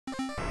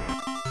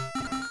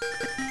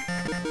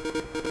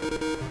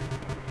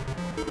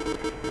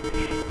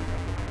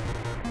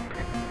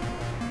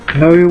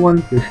Hello everyone,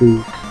 this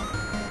is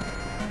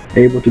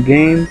Able to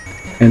Game,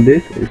 and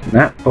this is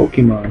not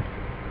Pokemon.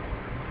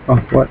 Oh,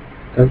 what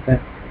does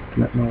that?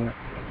 Not know that.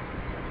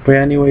 But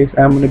anyways,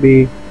 I'm gonna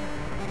be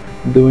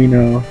doing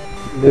a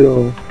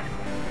little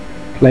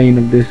playing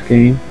of this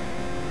game,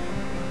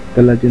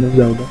 The Legend of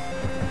Zelda.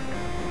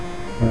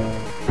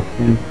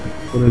 And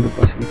what are the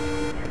buttons?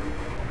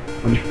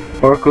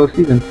 Oracle of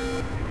Seasons.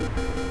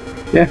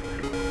 Yeah.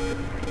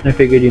 I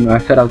figured, I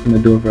said I was gonna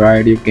do a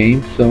variety of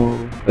games, so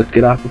let's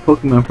get off of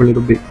Pokemon for a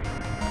little bit.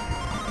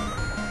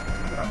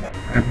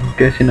 I'm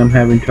guessing I'm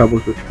having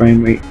troubles with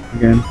frame rate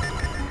again.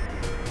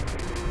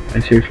 I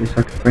seriously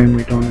suck at frame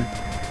rate on it.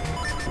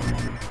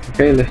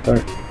 Okay, let's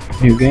start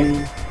new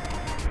game.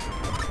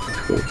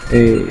 Let's go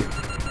A,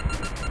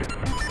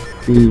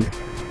 B,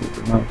 with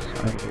the mouse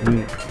out of the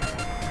way.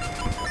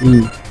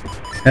 E,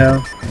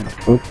 L, and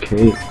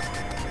OK.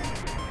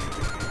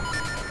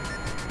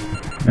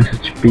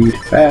 Message speed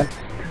fast.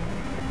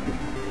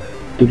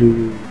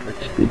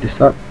 Let's speed this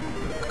up.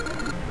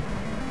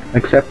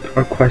 Accept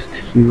or quest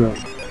hero.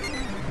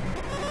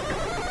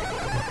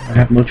 I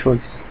have no choice.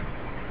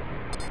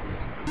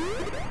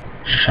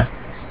 Shut.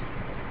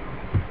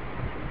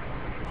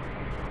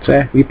 So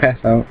yeah, we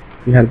pass out.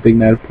 We had a big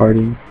night of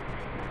partying.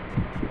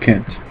 We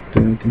can't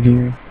do anything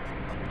here.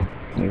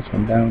 There's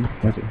one down.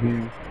 What's it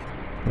here?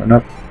 Run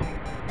up.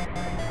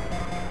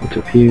 What's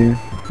up here?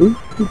 Ooh,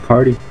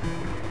 party.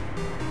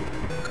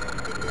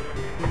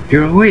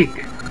 You're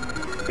awake.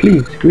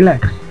 Please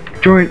relax.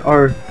 Join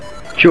our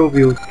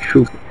jovial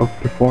troupe of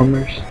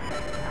performers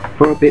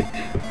for a bit.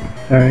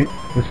 Alright,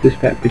 what's this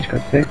fat bitch got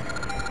to say?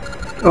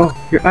 Oh,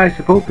 your eyes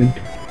have opened.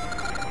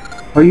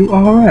 Are you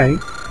alright?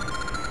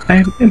 I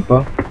am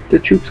Impa, the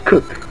troupe's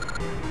cook.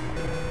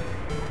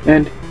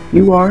 And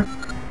you are?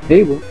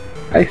 Abel?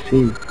 I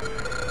see.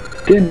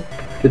 Then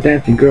the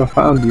dancing girl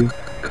found you,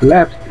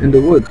 collapsed in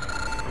the woods.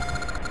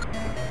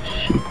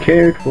 She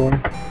cared for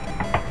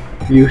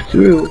you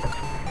through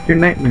your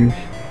nightmares.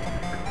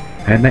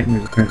 I had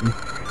nightmares apparently.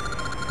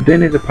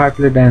 Then is a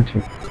popular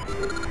dancer.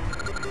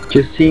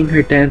 Just seeing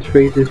her dance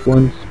raises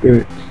one's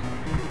spirits.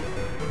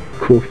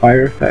 Cool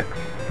fire effects.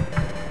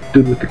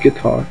 Dude with the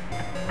guitar.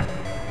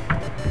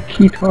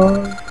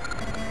 Guitar.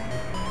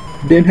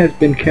 Din has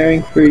been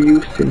caring for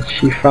you since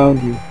she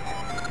found you.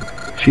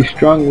 She's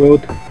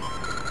strong-willed,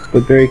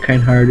 but very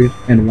kind-hearted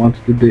and wants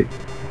to dig.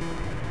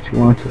 She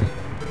wants us.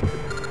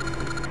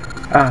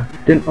 Ah,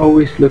 Din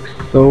always looks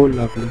so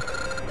lovely.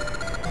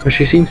 But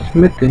she seems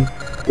smitten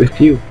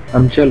with you.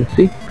 I'm jealous.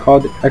 See?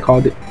 Called it. I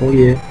called it. Oh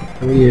yeah.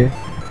 Oh yeah.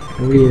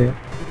 Oh yeah.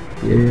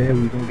 Yeah,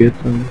 we gonna get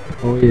some.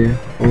 Oh yeah.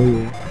 Oh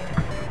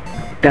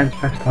yeah. Dance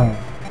faster.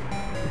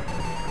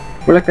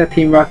 We're like that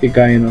Team Rocket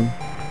guy in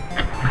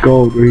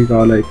Gold, where he's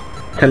all like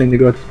telling the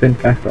girl to spin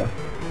faster.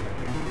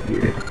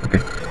 Yeah.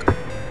 Okay.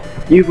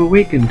 You've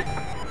awakened.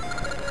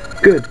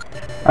 Good.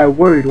 I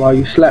worried while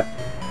you slept.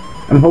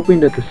 I'm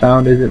hoping that the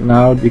sound isn't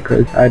loud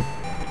because I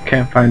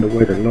can't find a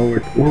way to lower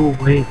it. Oh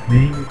wait,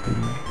 maybe.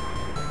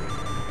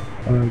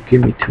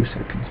 Give me 2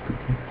 seconds, please.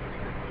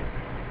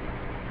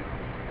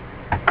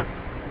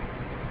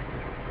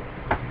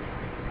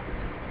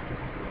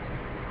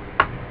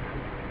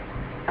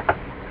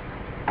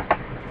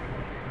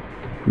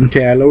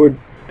 Okay, I lowered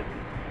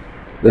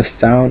the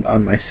sound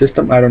on my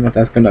system. I don't know if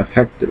that's going to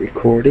affect the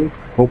recording.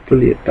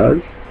 Hopefully it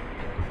does.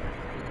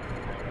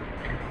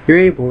 You're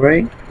Abel,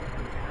 right?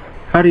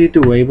 How do you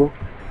do, Abel?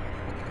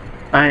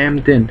 I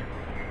am Din.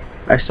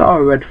 I saw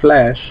a red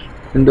flash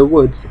in the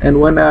woods, and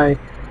when I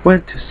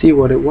went to see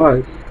what it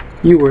was,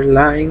 you were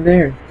lying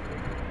there.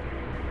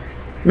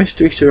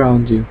 Mystery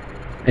surrounds you,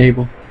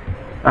 Abel.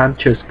 I'm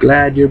just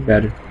glad you're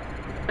better.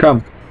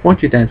 Come,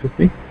 won't you dance with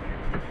me?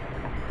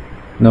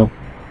 No.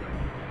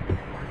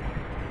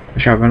 I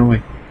shall run away.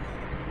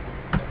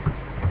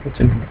 What's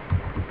in here?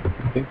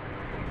 Okay.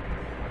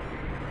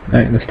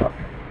 Alright, let's stop.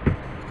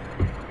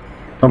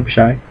 Don't be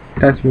shy.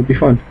 Dancing will be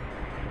fun.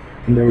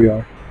 And there we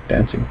are,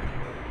 dancing.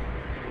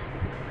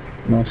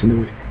 Mouse in the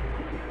way.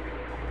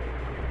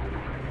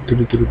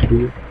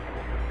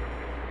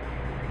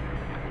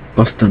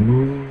 Bust a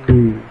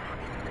move.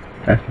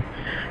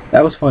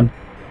 That was fun.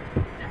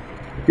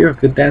 You're a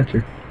good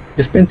dancer.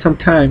 It's been some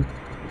time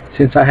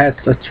since I had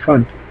such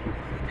fun.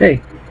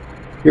 Hey,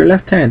 your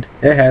left hand,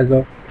 it has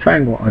a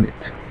triangle on it.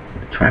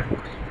 A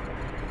triforce.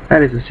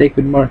 That is a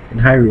sacred mark in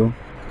Hyrule.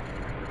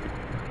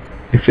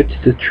 If it's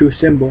the true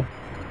symbol,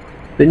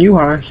 then you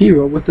are a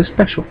hero with a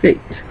special fate.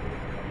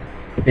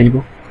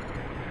 Abel.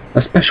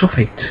 A special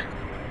fate.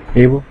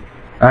 Abel.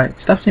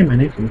 Stop saying my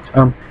name so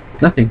much.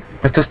 Nothing.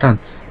 But just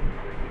dance.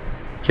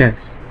 Yes,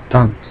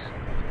 dance.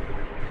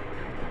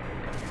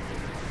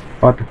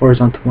 About the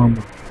horizontal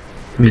mambo.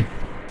 I mean,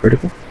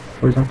 vertical?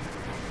 Horizontal.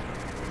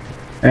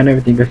 And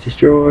everything gets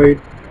destroyed.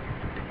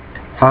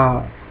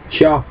 Ha.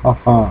 Sha ha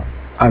ha.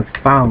 I've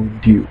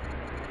found you.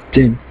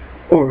 Din,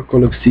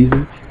 Oracle of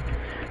Seasons.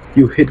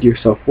 You hid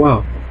yourself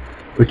well,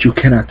 but you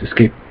cannot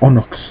escape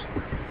Onox,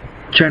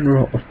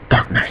 General of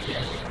Darkness.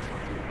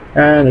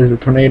 And there's a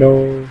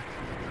tornado.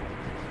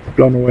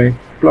 Blown away,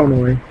 blown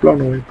away,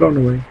 blown away, blown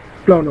away,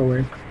 blown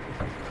away.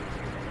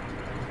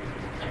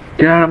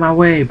 Get out of my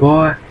way,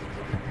 boy.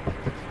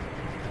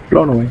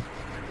 Blown away.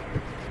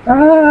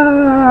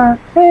 Ah,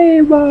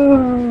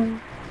 Able.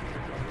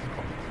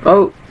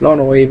 Oh, blown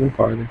away even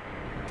farther.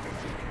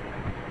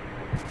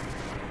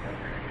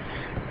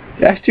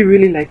 I actually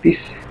really like these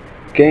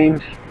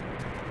games.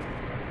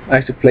 I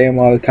used to play them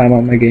all the time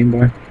on my Game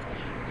Boy.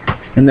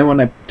 And then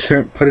when I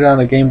put it on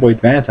the Game Boy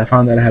Advance, I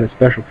found that it had a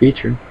special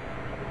feature,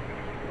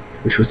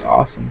 which was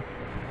awesome.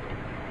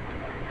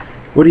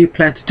 What do you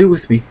plan to do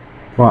with me?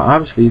 Well,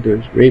 obviously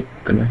there's rape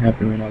gonna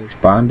happen right now. There's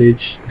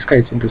bondage. This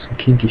guy's into some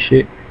kinky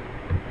shit.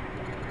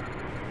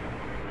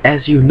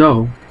 As you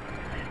know,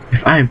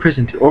 if I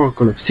imprison the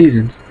Oracle of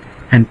Seasons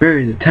and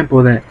bury the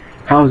temple that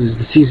houses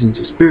the seasons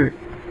of spirits,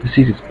 the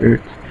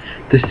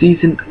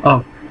season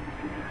of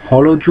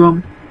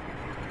Holodrum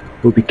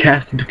will be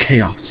cast into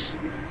chaos.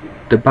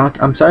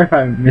 I'm sorry if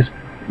I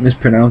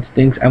mispronounce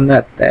things. I'm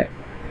not that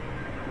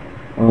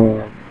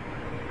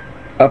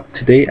up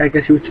to date, I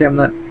guess you would say.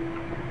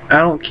 I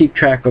don't keep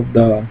track of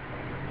the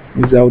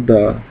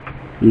Zelda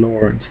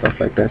lore and stuff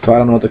like that, so I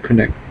don't know the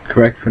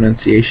correct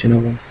pronunciation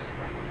of them.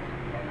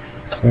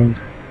 So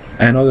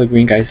I know the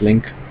green guy's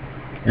Link,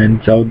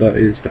 and Zelda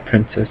is the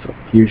princess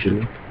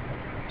usually.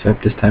 So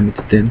at this time it's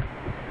Din.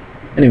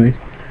 Anyways,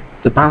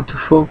 the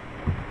bountiful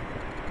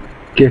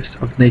gifts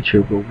of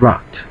nature will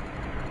rot,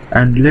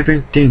 and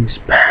living things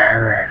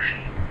perish.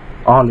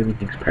 All living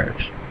things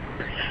perish.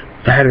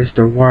 That is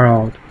the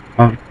world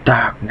of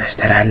darkness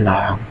that I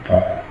long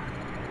for.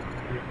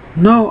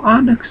 No,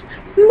 Onyx,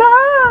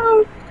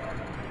 no!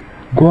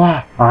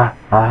 Gwa ah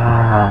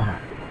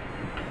ah.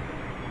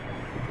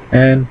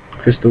 And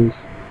crystals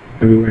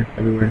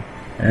everywhere,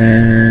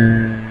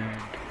 and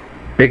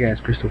big ass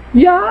crystal.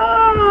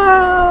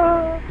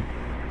 Yeah.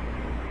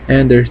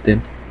 And there's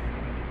Din.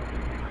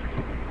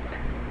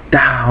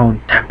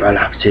 Down, temple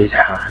of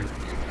seasons.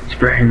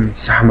 Spring,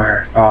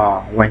 summer,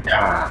 fall,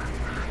 winter.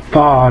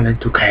 Fall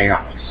into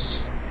chaos.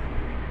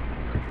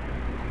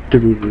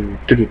 And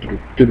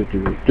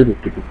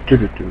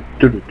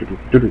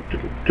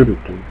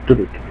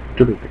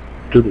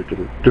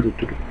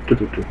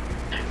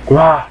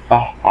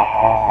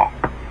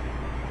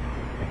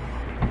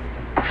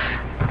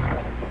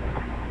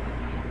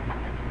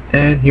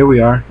here we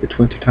are, it's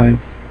winter time.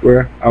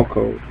 We're out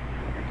cold.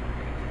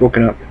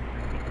 Woken up.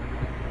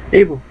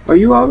 Abel, are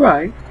you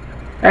alright?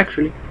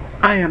 Actually,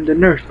 I am the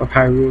nurse of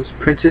Hyrule's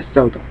Princess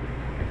Zelda.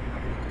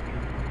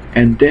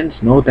 And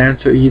Din's no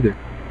dancer either.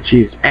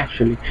 She is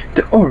actually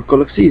the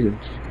Oracle of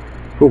Seasons,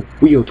 who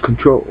wields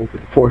control over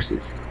the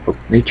forces of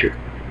nature.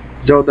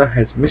 Zelda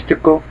has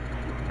mystical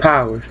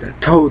powers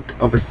that told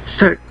of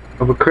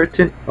a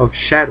curtain of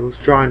shadows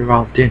drawing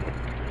around Din.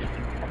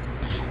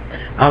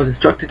 I was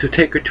instructed to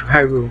take her to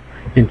Hyrule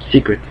in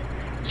secret.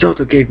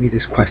 Zelda gave me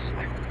this quest.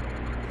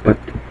 But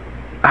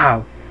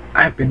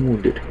I've been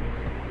wounded,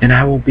 and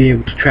I won't be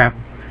able to travel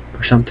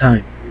for some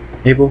time.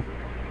 Abel,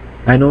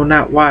 I know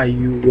not why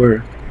you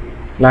were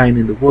lying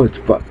in the woods,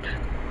 but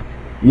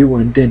you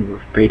and Din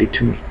were fated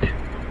to meet.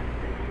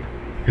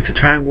 If the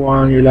triangle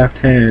on your left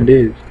hand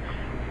is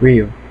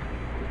real,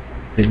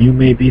 then you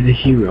may be the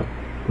hero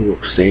who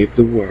will save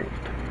the world.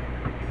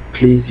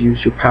 Please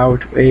use your power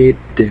to aid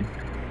Din.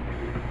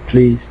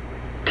 Please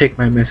take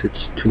my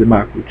message to the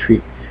Mako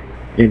tree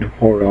in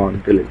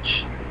Horon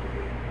village.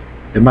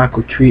 The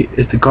Mako tree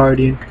is the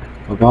guardian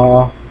of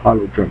all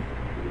Holodrum.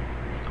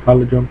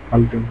 Holodrum,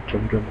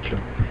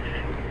 drum.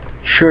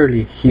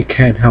 Surely he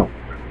can help.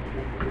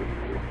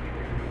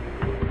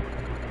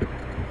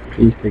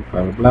 Please take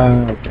blah blah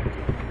blah. Okay.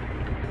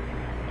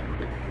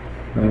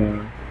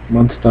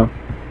 Monster.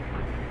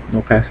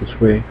 No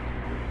passageway.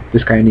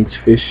 This guy needs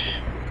fish.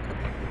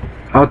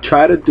 I'll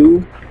try to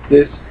do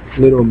this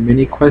little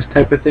mini quest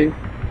type of thing.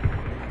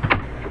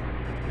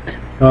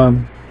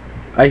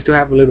 I used to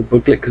have a little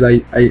booklet because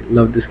I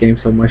love this game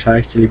so much. I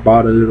actually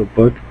bought a little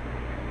book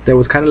that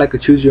was kind of like a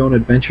choose your own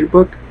adventure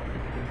book,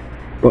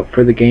 but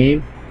for the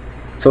game.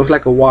 So it's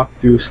like a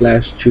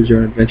walkthrough / choose your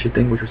own adventure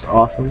thing, which was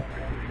awesome.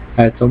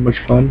 I had so much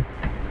fun.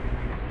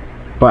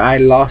 But I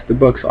lost the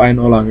book, so I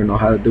no longer know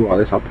how to do all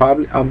this.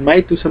 I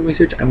might do some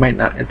research, I might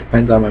not. It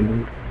depends on my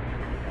mood.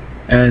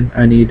 And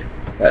I need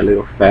that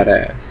little fat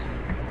ass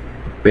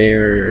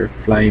bear,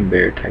 flying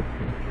bear type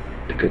thing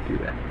to go do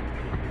that.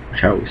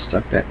 Which I always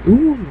sucked at.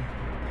 Ooh!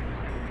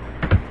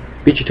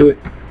 Beat you to it.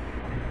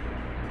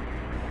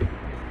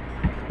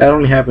 That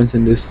only happens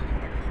in this.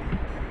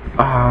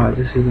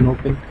 This isn't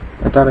open.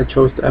 I thought I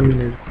chose the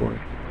emulator for it.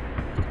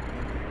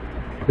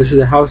 This is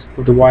the house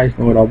of the wise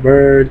know-it-all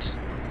birds.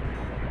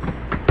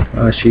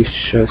 She's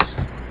just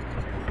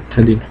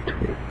tending to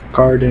her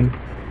garden.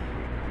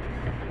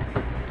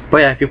 But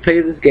yeah, if you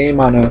play this game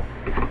on a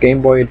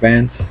Game Boy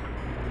Advance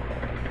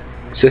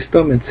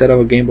system instead of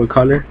a Game Boy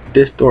Color,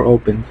 this door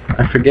opens.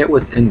 I forget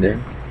what's in there,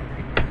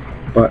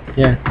 but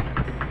yeah,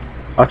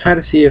 I'll try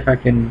to see if I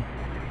can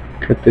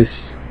cut this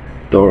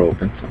door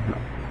open somehow.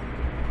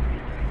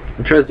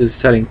 I'm sure there's a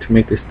setting to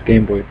make this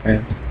Game Boy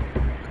Advance.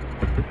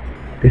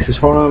 This is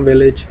Horon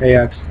Village. Hey,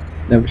 I've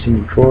never seen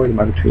you before. The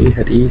Mako tree,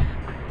 head east.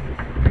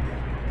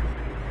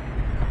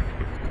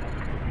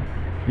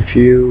 If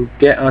you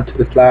get onto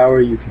the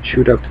flower, you can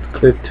shoot up to the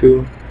cliff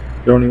too.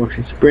 It only works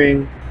in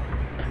spring.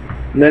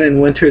 And then in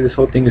winter, this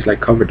whole thing is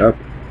like covered up,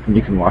 and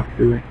you can walk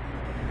through it.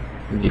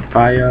 You need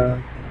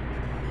fire.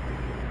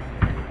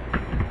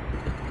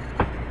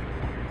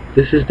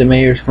 This is the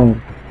mayor's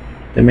home.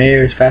 The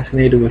mayor is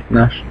fascinated with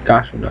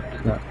cashew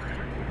nuts. Now,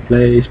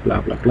 place,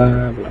 blah blah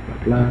blah, blah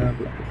blah blah, blah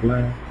blah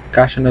blah.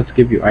 Cashew nuts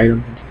give you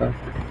items and stuff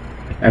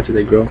after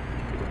they grow.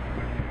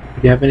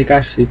 Do you have any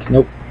cashew seeds?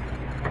 Nope.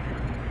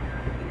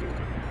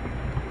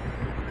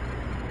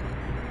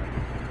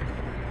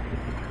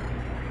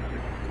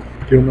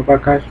 If you don't know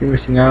about cashew, you're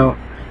missing out.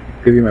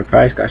 I'll give you my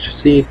prize, cashew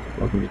seed.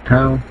 Welcome to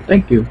town.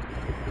 Thank you.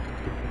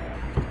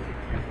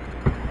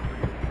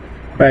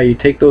 Right, you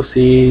take those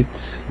seeds,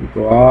 you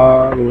go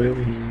all the way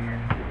over here,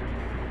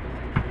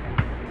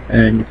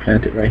 and you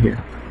plant it right here.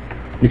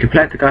 You can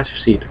plant the cashew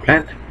seed.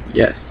 Plant?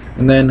 Yes.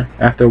 And then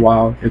after a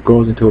while, it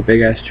grows into a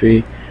big ass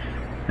tree,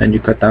 and you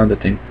cut down the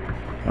thing.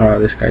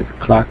 This guy's a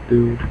clock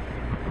dude.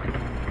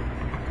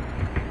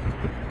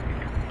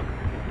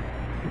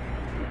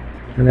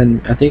 And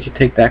then I think you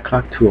take that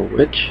clock to a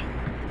witch.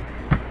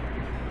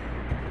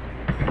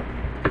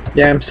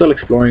 Yeah, I'm still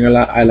exploring a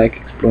lot. I like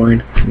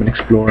exploring. I'm an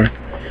explorer.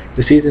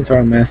 The seasons are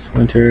a mess.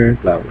 Winter,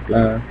 blah blah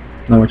blah.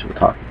 Not much of a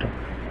talk though.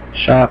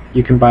 Shop.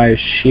 You can buy a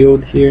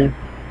shield here.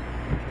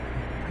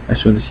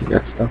 As soon as you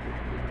get stuff.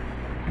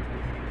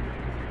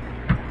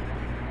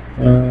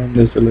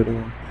 There's a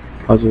little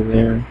puzzle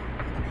there.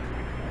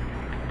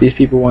 These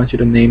people want you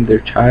to name their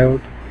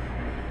child.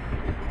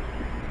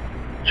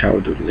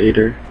 Child will do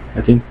later.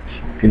 I think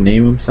if you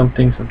name them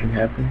something, something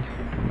happens.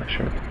 I'm not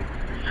sure.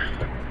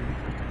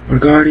 Or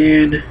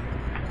guardian.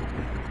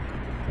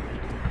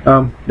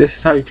 This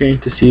is how you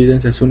change the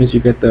seasons. As soon as you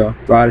get the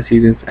rotted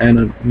seasons and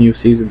a new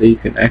season that you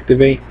can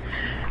activate,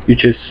 you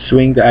just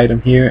swing the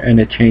item here and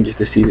it changes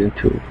the season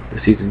to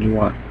the season you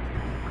want.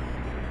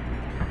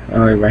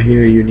 Right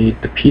here you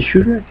need the pea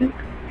shooter, I think.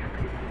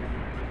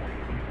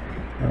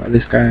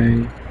 This guy,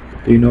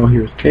 do you know he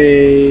was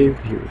cave,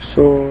 he was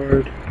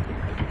sword.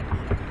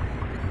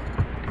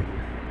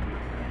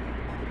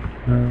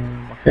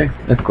 Okay,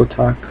 let's go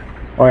talk.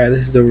 Oh yeah,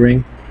 this is the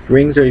ring.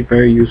 Rings are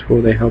very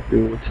useful, they help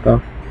you with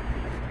stuff.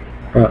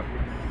 But,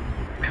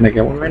 can I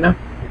get one right now?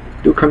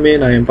 Do come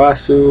in, I am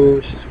Basu,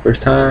 it's the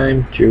first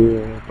time,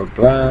 jewel, blah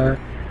blah.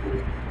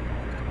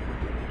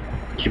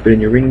 Keep it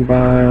in your ring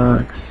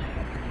box.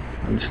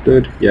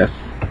 Understood? Yes.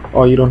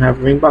 Oh, you don't have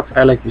a ring box?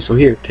 I like you, so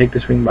here, take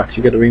this ring box.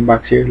 You get a ring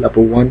box here,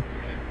 level 1.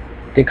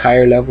 I think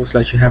higher levels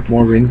let you have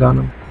more rings on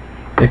them.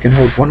 They can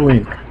hold one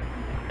ring.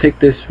 Take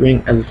this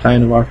ring as a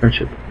sign of our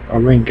friendship. Our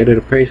ring, get it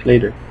appraised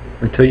later.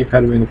 Until you've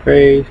had a ring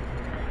appraised.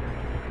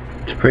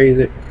 To praise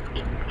it.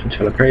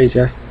 Shall appraise,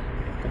 yes.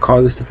 I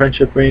call this the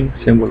friendship ring,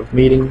 symbol of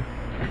meeting.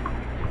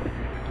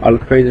 I'll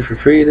appraise it for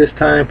free this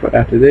time, but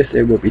after this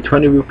it will be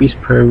 20 rupees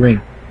per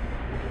ring.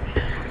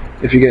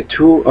 If you get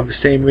 2 of the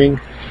same ring,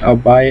 I'll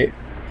buy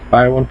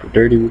one for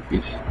 30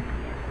 rupees.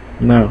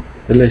 Now,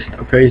 the list of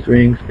appraised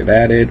rings get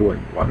added when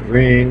you want a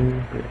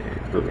ring,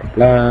 blah blah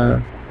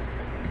blah.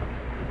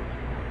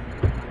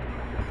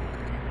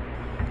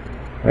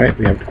 Alright,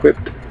 we have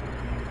equipped.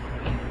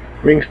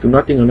 Rings do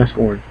nothing unless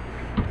worn.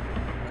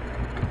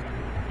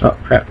 Oh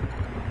crap.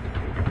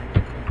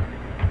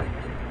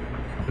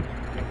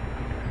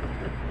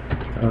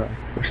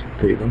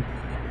 There you go.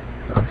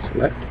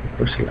 Select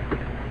or select.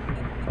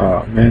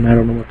 Oh man, I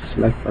don't know what the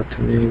select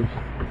button is.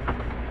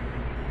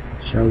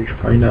 Shall we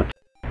find out?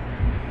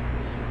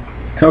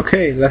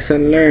 Okay,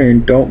 lesson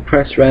learned. Don't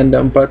press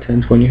random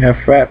buttons when you have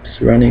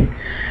fraps running,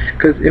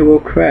 because it will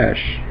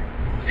crash.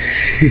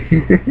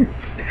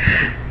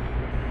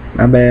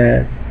 My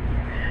bad.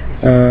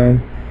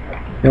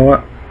 You know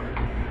what?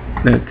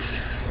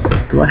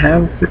 Do I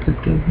have a freaking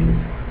thing here?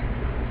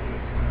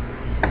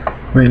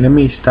 Wait, let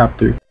me stop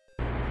through.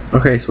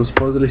 Okay, so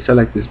supposedly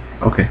select this.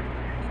 Okay.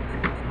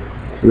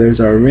 So there's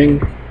our ring.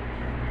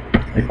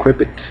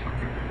 Equip it.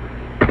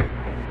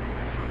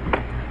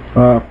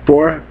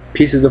 4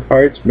 pieces of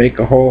hearts make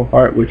a whole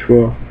heart, which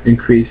will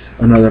increase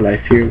another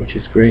life here, which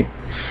is great.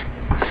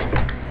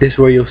 This is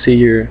where you'll see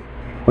your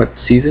what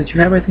seasons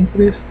you have, I think it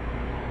is.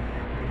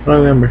 I don't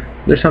remember.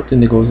 There's something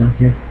that goes on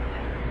here.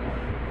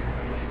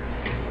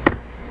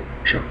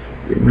 Shall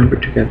remember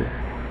together.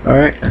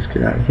 Alright, let's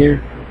get out of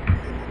here.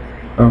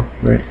 Oh,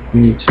 right, we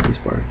need space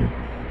bar here.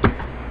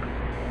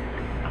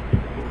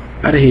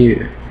 Out of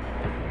here.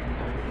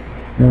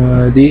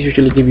 These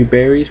usually give you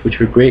berries,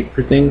 which are great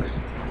for things.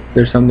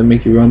 There's some that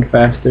make you run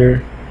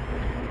faster.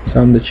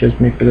 Some that just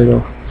make a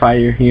little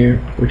fire here,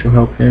 which will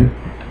help him.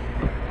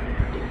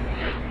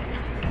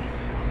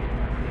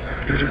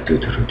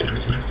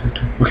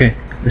 Okay,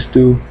 let's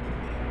do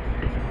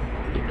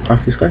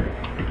off this guy.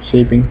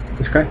 Shaping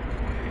this guy.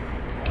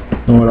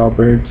 Know it all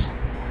birds.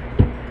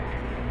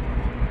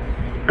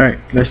 Alright,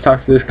 let's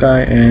talk to this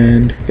guy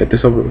and get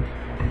this over with.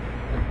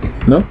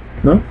 No?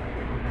 No?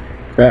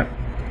 Crap.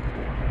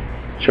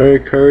 Show your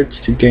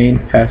courage to gain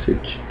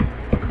passage.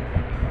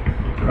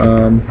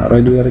 How do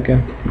I do that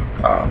again?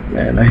 Oh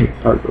man, I hate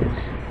puzzles.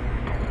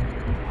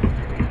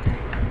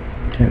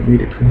 can't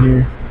read it from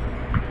here.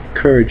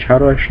 Courage. How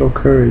do I show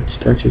courage?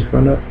 Do I just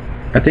run up?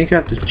 I think I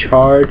have to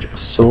charge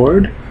a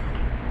sword.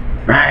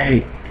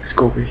 Right. Let's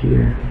go over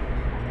here.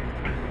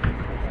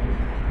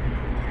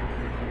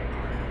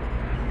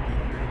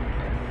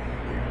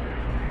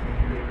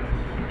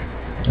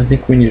 I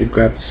think we need to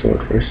grab the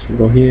sword first. We'll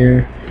go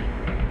here.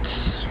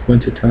 It's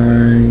winter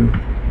time.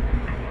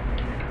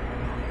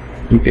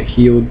 You get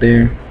healed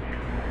there.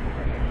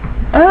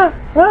 Ah!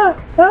 Ah!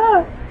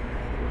 Ah!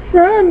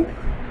 Run!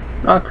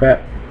 Oh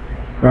crap.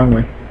 Wrong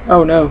way.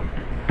 Oh no.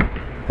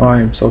 Oh,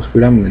 I am so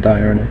screwed. I'm gonna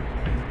die, aren't I?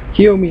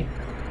 Heal me!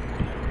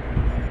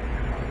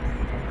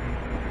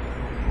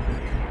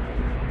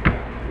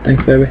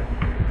 Thanks, baby.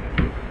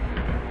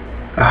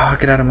 Ah,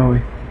 get out of my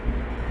way.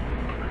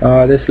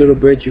 This little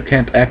bridge you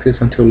can't access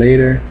until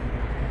later.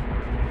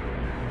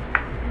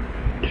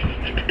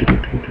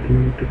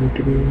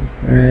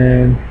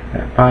 And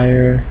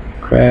fire,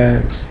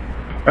 crabs.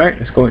 Alright,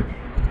 let's go in.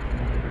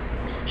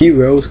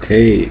 Heroes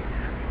Cave.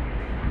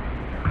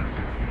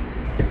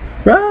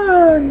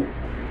 Run!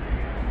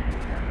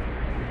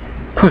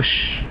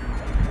 Push.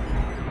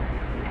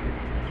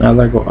 Now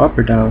do I go up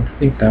or down? I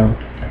think down.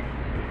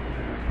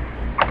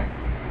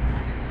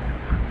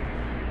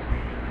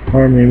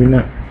 Or maybe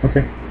not.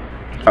 Okay.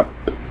 Up.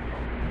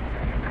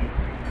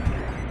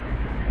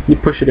 You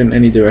push it in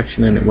any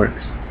direction and it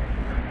works.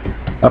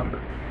 Up.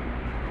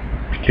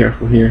 Be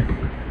careful here.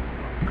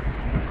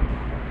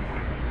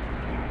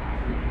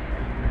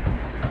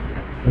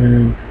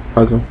 And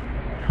puzzle.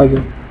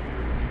 Puzzle.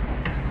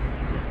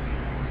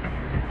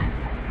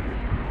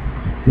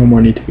 No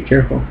more need to be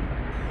careful.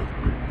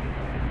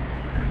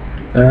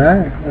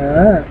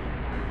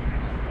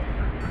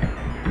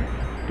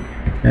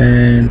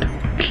 And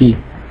key.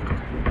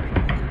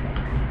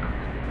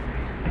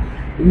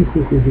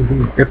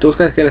 If those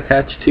guys get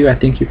attached to you, I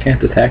think you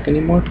can't attack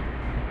anymore.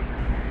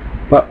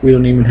 But we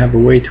don't even have a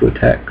way to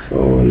attack, so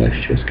let's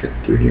just get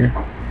through here.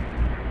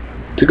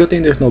 It's a good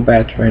thing there's no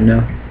bats right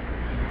now.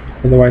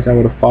 Otherwise I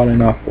would have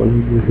fallen off a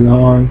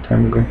long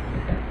time ago.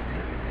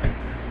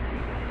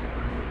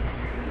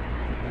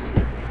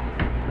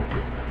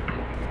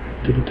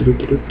 We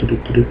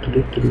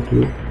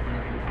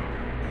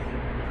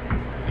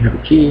have a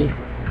key.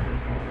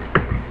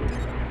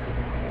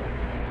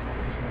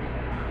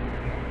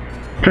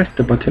 Press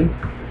the button.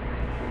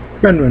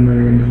 Run, run, run,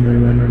 run, run,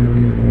 run, run, run,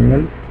 run, run,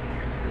 run.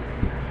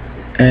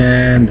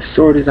 And the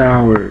sword is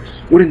ours.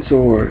 Wooden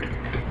sword.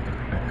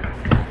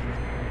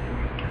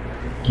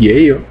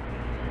 Yeah.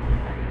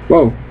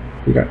 Whoa,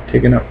 we got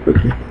taken out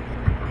quickly.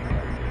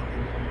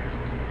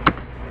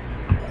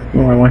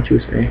 Oh, I want you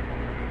to say.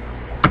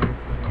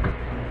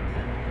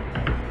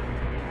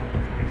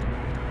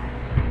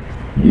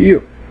 Yeah.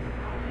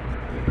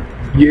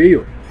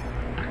 Yeah.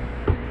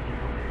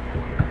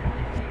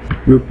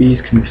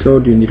 Rupees can be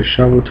sold. You need a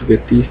shovel to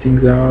get these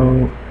things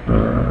out.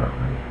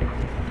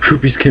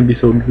 Rupees can be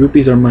sold.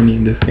 Rupees are money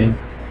in this game.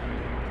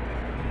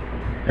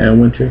 And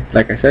winter,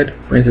 like I said,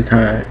 winter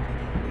time.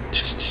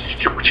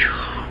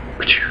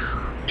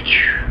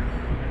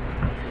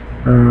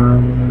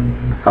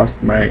 How's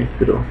my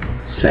little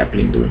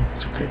sapling doing?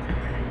 It's okay.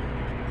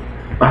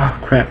 Ah,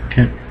 oh, crap!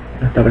 Can't.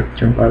 I thought I could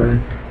jump out of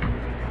it.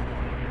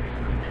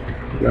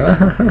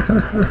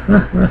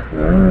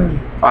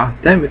 Ah,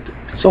 damn it!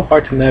 It's so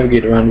hard to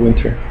navigate around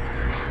winter.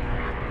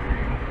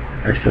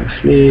 I still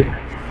asleep.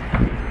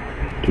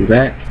 Do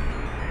that.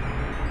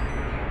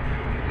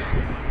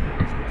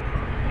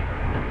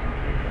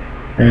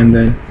 And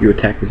then you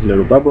attack this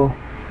little bubble.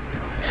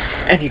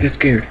 And you get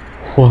scared.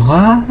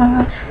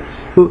 What?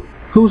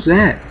 Who's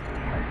that?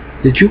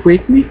 Did you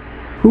wake me?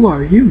 Who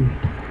are you?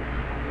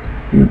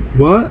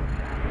 What?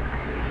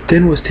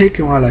 Den was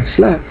taken while I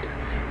slept.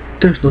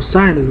 There's no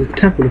sign of the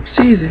Temple of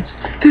Seasons.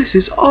 This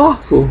is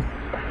awful.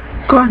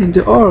 Guarding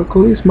the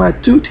Oracle is my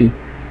duty.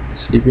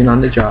 Sleeping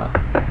on the job.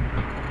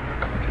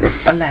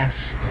 Alas,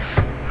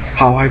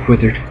 how I've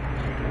withered.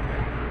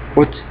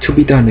 What's to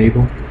be done,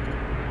 Abel?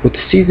 With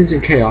the seasons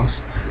in chaos,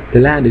 the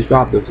land is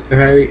robbed of the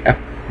very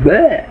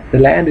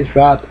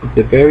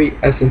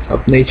essence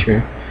of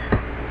nature,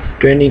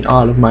 draining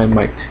all of my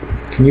might.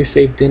 Can you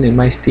save Din and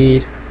my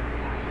steed?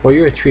 Well,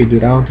 you're a tree,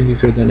 dude. I don't think you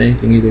could have done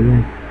anything either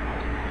way.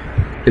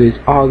 It is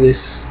all this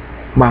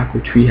Mako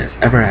tree has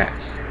ever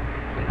asked.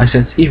 I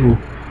sense evil.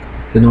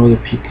 The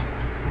northern peak,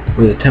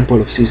 where the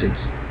Temple of Seasons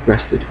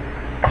rested.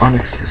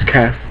 Onyx has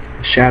cast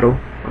a shadow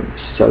on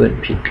the southern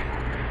peak.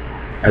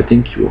 I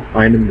think you will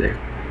find him there.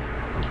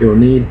 You will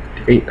need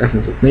the 8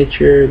 essence of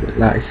nature that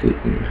lies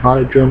sleeping in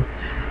Holodrum.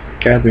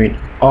 Gathering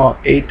all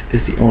 8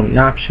 is the only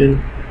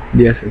option.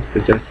 The essence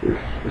possesses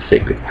the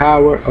sacred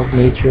power of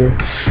nature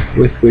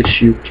with which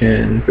you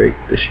can break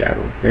the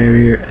shadow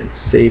barrier and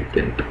save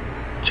them.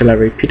 Shall I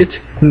repeat it?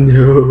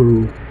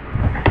 No.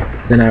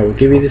 Then I will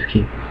give you this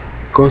key.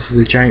 It goes to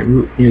the giant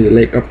root near the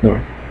lake up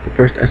north. The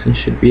first essence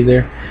should be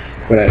there,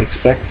 but I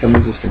expect some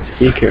resistance.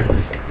 Be careful.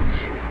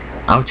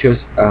 I'll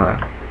just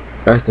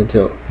rest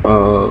until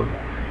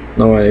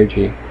no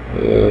energy.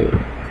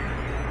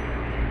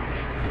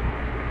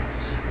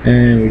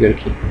 And we got a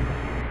key.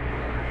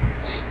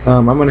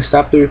 I'm gonna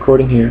stop the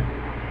recording here.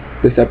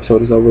 This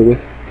episode is over with.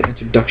 The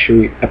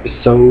introductory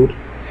episode.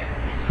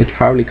 It's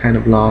probably kind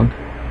of long.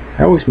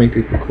 I always make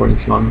these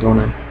recordings long, don't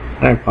I?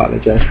 I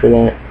apologize for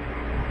that.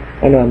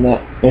 I know I'm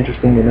not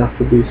interesting enough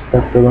to be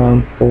stuck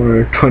around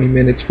for 20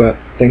 minutes, but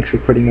thanks for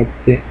putting up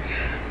with it.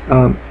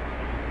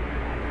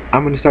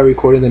 I'm gonna start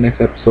recording the next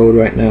episode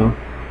right now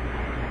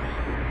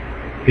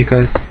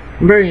because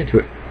I'm very into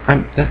it.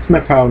 That's my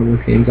problem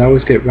with games. I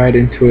always get right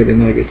into it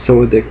and I get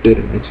so addicted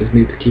and I just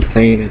need to keep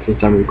playing, and since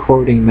I'm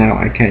recording now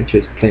I can't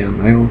just play on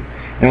my own,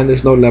 and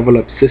there's no level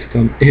up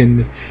system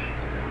in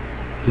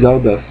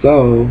Zelda,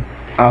 so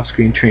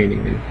off-screen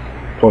training is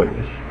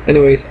pointless.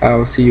 Anyways,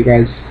 I'll see you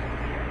guys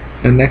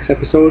in the next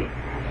episode.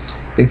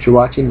 Thanks for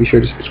watching. Be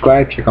sure to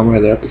subscribe, check out my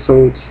other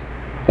episodes.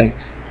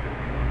 Thanks.